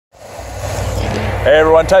Hey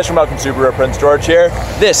everyone, Tyson from Welcome Subaru, Prince George here.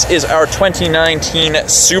 This is our 2019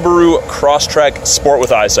 Subaru Crosstrek Sport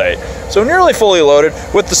with Eyesight. So nearly fully loaded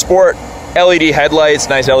with the Sport LED headlights,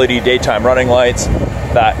 nice LED daytime running lights,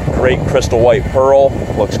 that great crystal white pearl,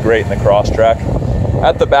 looks great in the Crosstrek.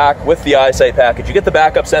 At the back with the Eyesight package, you get the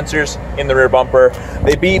backup sensors in the rear bumper.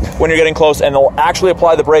 They beep when you're getting close and they'll actually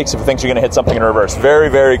apply the brakes if it thinks you're gonna hit something in reverse. Very,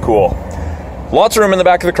 very cool. Lots of room in the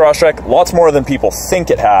back of the Crosstrek, lots more than people think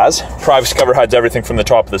it has. Privacy cover hides everything from the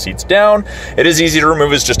top of the seats down. It is easy to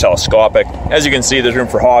remove, it's just telescopic. As you can see, there's room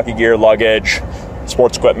for hockey gear, luggage,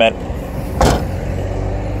 sports equipment.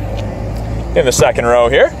 In the second row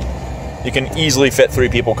here, you can easily fit 3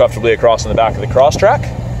 people comfortably across in the back of the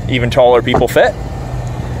Crosstrek. Even taller people fit.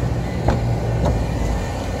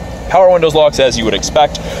 Power windows locks as you would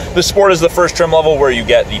expect. The Sport is the first trim level where you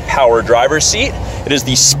get the power driver's seat. It is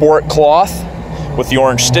the Sport cloth with the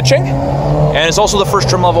orange stitching. And it's also the first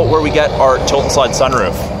trim level where we get our tilt and slide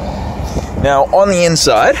sunroof. Now on the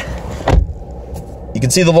inside, you can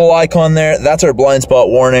see the little icon there. That's our blind spot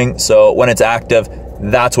warning. So when it's active,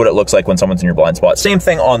 that's what it looks like when someone's in your blind spot. Same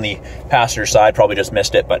thing on the passenger side, probably just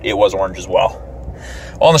missed it, but it was orange as well.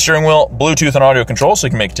 On the steering wheel, Bluetooth and audio control, so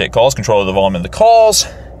you can make take calls, control the volume of the calls.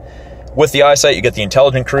 With the Eyesight, you get the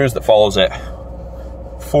intelligent cruise that follows it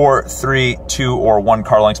 4, 3, 2, or 1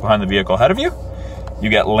 car lengths behind the vehicle ahead of you. You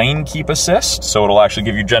get lane keep assist, so it'll actually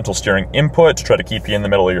give you gentle steering input to try to keep you in the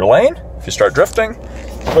middle of your lane if you start drifting.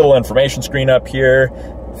 Little information screen up here,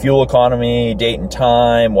 fuel economy, date and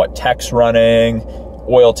time, what tech's running,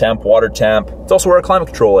 oil temp, water temp. It's also where our climate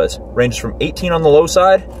control is. Ranges from 18 on the low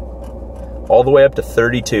side all the way up to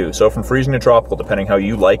 32. So from freezing to tropical, depending how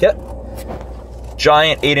you like it.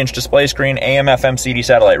 Giant 8-inch display screen, AM, FM, CD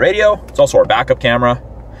satellite radio. It's also our backup camera.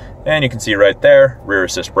 And you can see right there, rear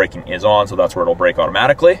assist braking is on, so that's where it'll brake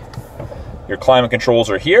automatically. Your climate controls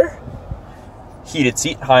are here. Heated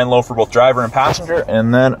seat, high and low for both driver and passenger.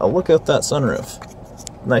 And then a look at that sunroof.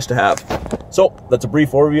 Nice to have. So that's a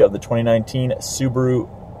brief overview of the 2019 Subaru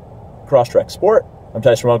Crosstrek Sport. I'm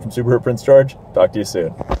Tyson from Welcome Subaru, Prince George. Talk to you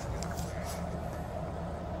soon.